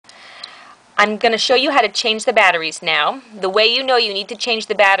I'm going to show you how to change the batteries now. The way you know you need to change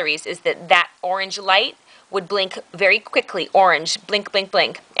the batteries is that orange light would blink very quickly, orange, blink, blink,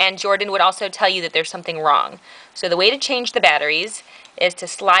 blink. And Jordan would also tell you that there's something wrong. So the way to change the batteries is to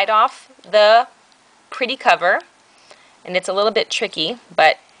slide off the pretty cover, and it's a little bit tricky,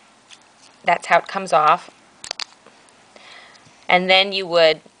 but that's how it comes off. And then you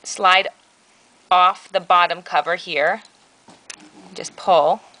would slide off the bottom cover here, just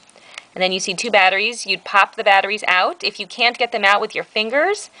pull. And then you see two batteries. You'd pop the batteries out. If you can't get them out with your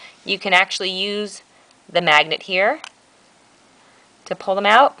fingers, you can actually use the magnet here to pull them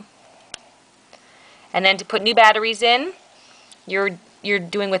out. And then to put new batteries in, you're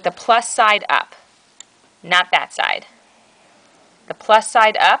doing with the plus side up, not that side. The plus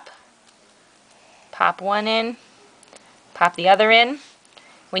side up, pop one in, pop the other in.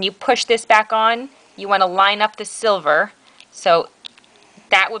 When you push this back on, you want to line up the silver. So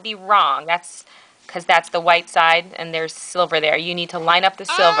that would be wrong. That's because that's the white side and there's silver there. You need to line up the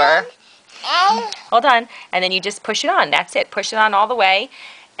silver. Hold on. And then you just push it on. That's it. Push it on all the way.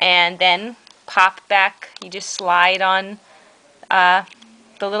 And then pop back. You just slide on the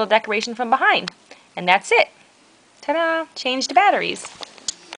little decoration from behind. And that's it. Ta-da! Change the batteries.